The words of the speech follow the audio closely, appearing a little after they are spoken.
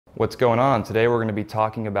What's going on? Today we're going to be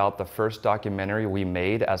talking about the first documentary we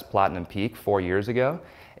made as Platinum Peak 4 years ago,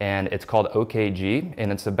 and it's called O.K.G,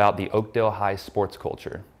 and it's about the Oakdale High sports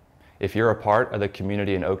culture. If you're a part of the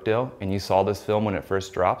community in Oakdale and you saw this film when it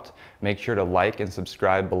first dropped, make sure to like and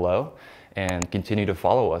subscribe below and continue to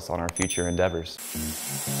follow us on our future endeavors.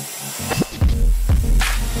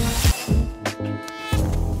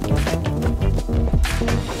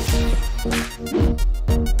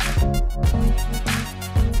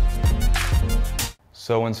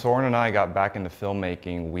 So when Soren and I got back into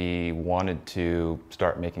filmmaking, we wanted to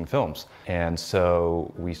start making films. And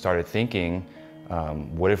so we started thinking,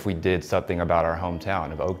 what if we did something about our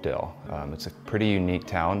hometown of Oakdale? It's a pretty unique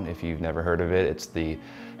town if you've never heard of it. It's the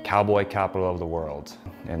cowboy capital of the world.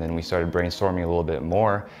 And then we started brainstorming a little bit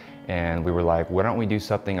more, and we were like, why don't we do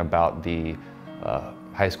something about the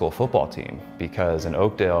high school football team? Because in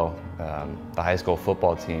Oakdale, the high school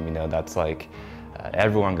football team, you know, that's like,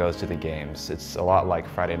 everyone goes to the games. It's a lot like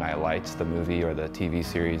Friday Night Lights, the movie or the TV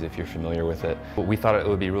series, if you're familiar with it. But we thought it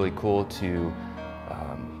would be really cool to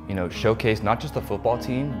showcase not just the football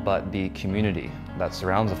team, but the community that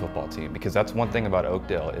surrounds the football team. Because that's one thing about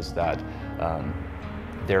Oakdale, is that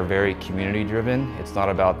they're very community driven. It's not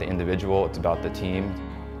about the individual, it's about the team.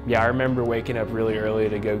 Yeah, I remember waking up really early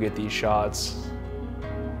to go get these shots.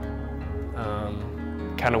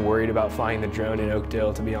 Kind of worried about flying the drone in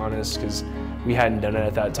Oakdale, to be honest, because we hadn't done it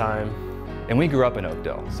at that time. And we grew up in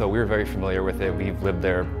Oakdale, so we were very familiar with it. We've lived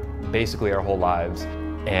there basically our whole lives.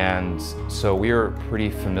 And so we were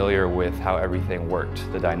pretty familiar with how everything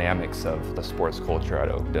worked, the dynamics of the sports culture at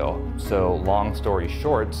Oakdale. So long story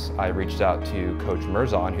short, I reached out to Coach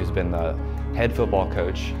Mirzon, who's been the head football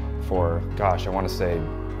coach for, gosh, I want to say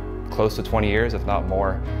close to 20 years, if not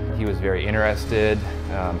more. He was very interested,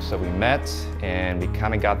 so we met and we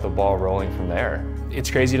kind of got the ball rolling from there. It's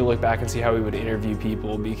crazy to look back and see how we would interview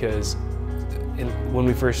people, because when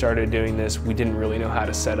we first started doing this, we didn't really know how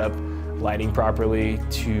to set up lighting properly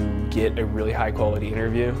to get a really high quality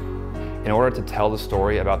interview. In order to tell the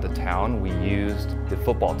story about the town, we used the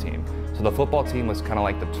football team. So the football team was kind of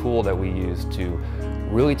like the tool that we used to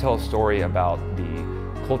really tell a story about the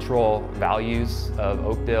cultural values of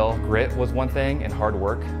Oakdale. Grit was one thing, and hard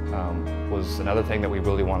work was another thing that we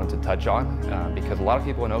really wanted to touch on, because a lot of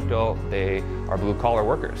people in Oakdale, they are blue-collar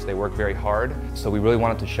workers. They work very hard, so we really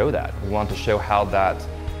wanted to show that. We wanted to show how that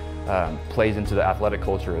plays into the athletic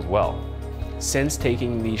culture as well. Since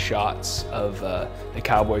taking these shots of the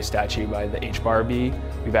cowboy statue by the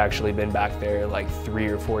HBRB, we've actually been back there like 3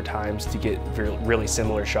 or 4 times to get really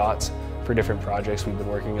similar shots for different projects we've been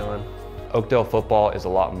working on. Oakdale football is a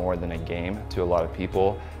lot more than a game to a lot of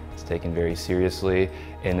people. It's taken very seriously,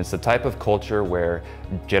 and it's the type of culture where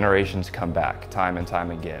generations come back time and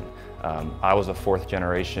time again. I was a 4th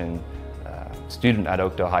generation student at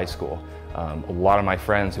Oakdale High School. A lot of my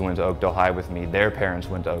friends who went to Oakdale High with me, their parents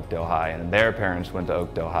went to Oakdale High, and their parents went to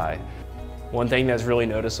Oakdale High. One thing that's really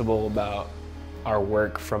noticeable about our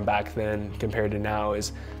work from back then compared to now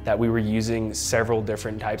is that we were using several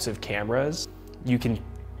different types of cameras. You can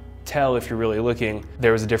tell, if you're really looking,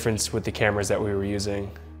 there was a difference with the cameras that we were using.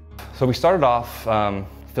 So we started off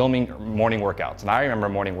filming morning workouts, and I remember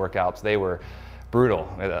morning workouts, they were brutal.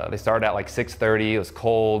 They started at like 6:30, it was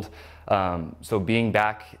cold. So being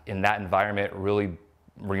back in that environment really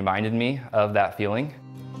reminded me of that feeling.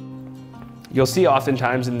 You'll see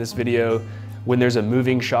oftentimes in this video, when there's a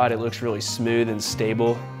moving shot, it looks really smooth and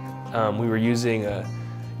stable. We were using a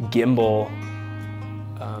gimbal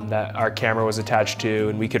that our camera was attached to,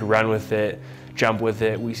 and we could run with it, jump with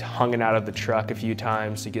it. We hung it out of the truck a few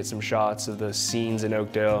times to get some shots of the scenes in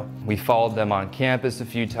Oakdale. We followed them on campus a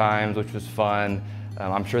few times, which was fun.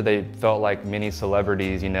 I'm sure they felt like mini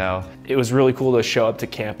celebrities, you know. It was really cool to show up to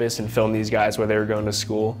campus and film these guys while they were going to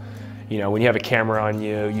school. You know, when you have a camera on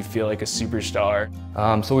you, you feel like a superstar.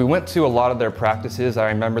 So we went to a lot of their practices. I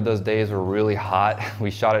remember those days were really hot.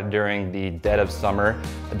 We shot it during the dead of summer,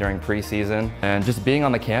 during preseason. And just being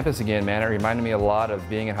on the campus again, man, it reminded me a lot of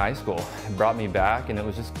being in high school. It brought me back, and it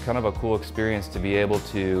was just kind of a cool experience to be able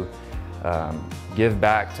to give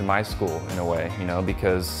back to my school in a way, you know,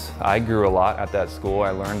 because I grew a lot at that school. I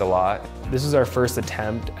learned a lot. This is our first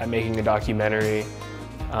attempt at making a documentary.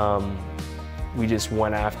 We just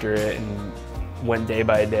went after it and went day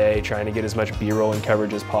by day, trying to get as much B-roll and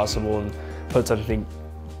coverage as possible, and put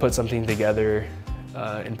something together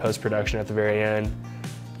in post-production at the very end.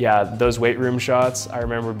 Yeah, those weight room shots, I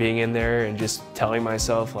remember being in there and just telling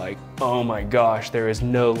myself like, oh my gosh, there is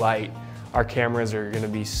no light. Our cameras are gonna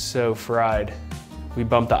be so fried. We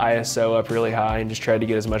bumped the ISO up really high and just tried to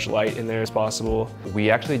get as much light in there as possible. We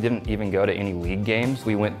actually didn't even go to any league games.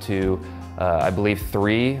 We went to, I believe,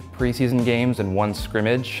 3 preseason games and 1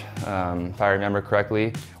 scrimmage, if I remember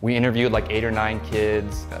correctly. We interviewed like 8 or 9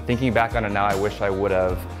 kids. Thinking back on it now, I wish I would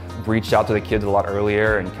have reached out to the kids a lot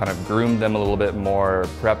earlier and kind of groomed them a little bit more,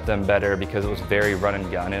 prepped them better, because it was very run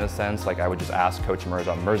and gun in a sense. Like I would just ask Coach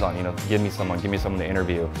Merzon, you know, give me someone to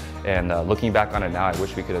interview. And looking back on it now, I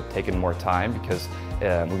wish we could have taken more time, because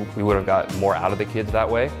we would have got more out of the kids that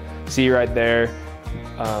way. See right there,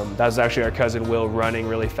 that was actually our cousin Will running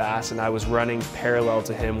really fast, and I was running parallel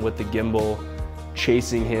to him with the gimbal,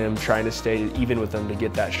 chasing him, trying to stay even with him to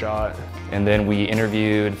get that shot. And then we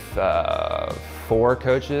interviewed 4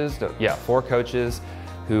 coaches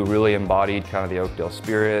who really embodied kind of the Oakdale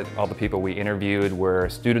spirit. All the people we interviewed were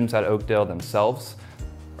students at Oakdale themselves.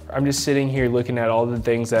 I'm just sitting here looking at all the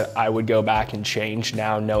things that I would go back and change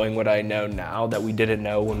now, knowing what I know now that we didn't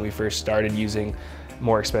know when we first started using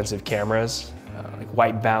more expensive cameras. Like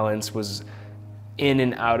white balance was in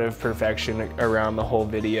and out of perfection around the whole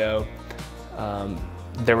video.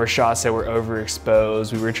 There were shots that were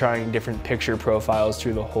overexposed. We were trying different picture profiles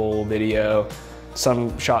through the whole video.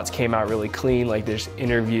 Some shots came out really clean, like this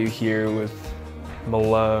interview here with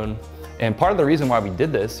Malone. And part of the reason why we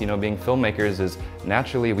did this, you know, being filmmakers, is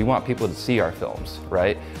naturally we want people to see our films,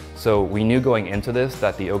 right? So we knew going into this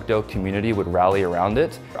that the Oakdale community would rally around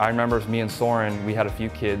it. I remember me and Soren, we had a few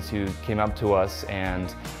kids who came up to us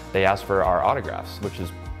and they asked for our autographs, which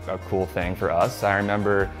is a cool thing for us. I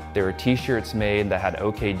remember there were t-shirts made that had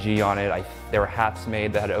O.K.G on it. There were hats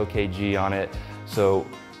made that had O.K.G on it. So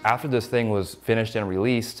after this thing was finished and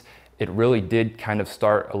released, it really did kind of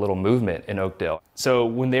start a little movement in Oakdale. So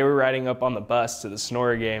when they were riding up on the bus to the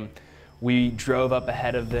Sonora game, we drove up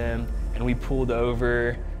ahead of them and we pulled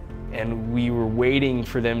over and we were waiting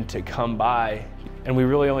for them to come by. And we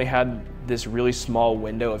really only had this really small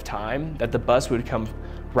window of time that the bus would come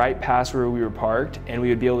right past where we were parked and we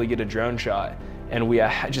would be able to get a drone shot. And we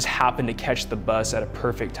just happened to catch the bus at a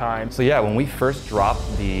perfect time. So yeah, when we first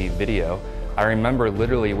dropped the video, I remember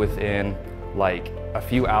literally within like a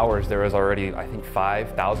few hours there was already, I think,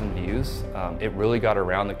 5,000 views. It really got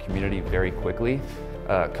around the community very quickly.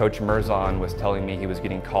 Coach Merzon was telling me he was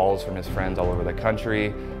getting calls from his friends all over the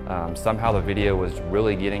country. Somehow the video was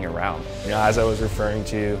really getting around. You know, as I was referring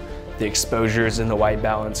to, the exposures and the white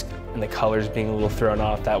balance and the colors being a little thrown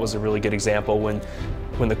off, that was a really good example. When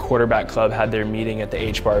the quarterback club had their meeting at the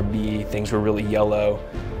H-Bar-B, things were really yellow.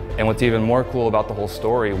 And what's even more cool about the whole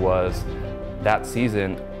story was that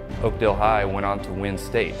season, Oakdale High went on to win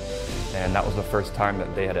state. And that was the first time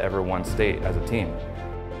that they had ever won state as a team.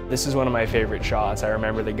 This is one of my favorite shots. I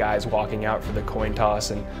remember the guys walking out for the coin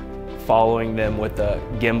toss and following them with the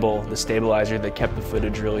gimbal, the stabilizer that kept the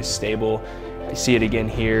footage really stable. I see it again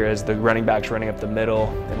here as the running back's running up the middle,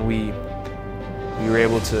 and we were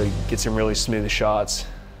able to get some really smooth shots.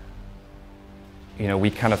 You know,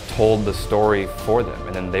 we kind of told the story for them,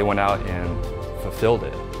 and then they went out and fulfilled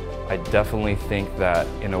it. I definitely think that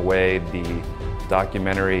in a way the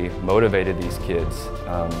documentary motivated these kids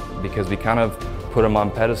because we kind of put them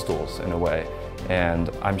on pedestals in a way, and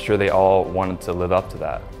I'm sure they all wanted to live up to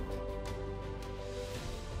that.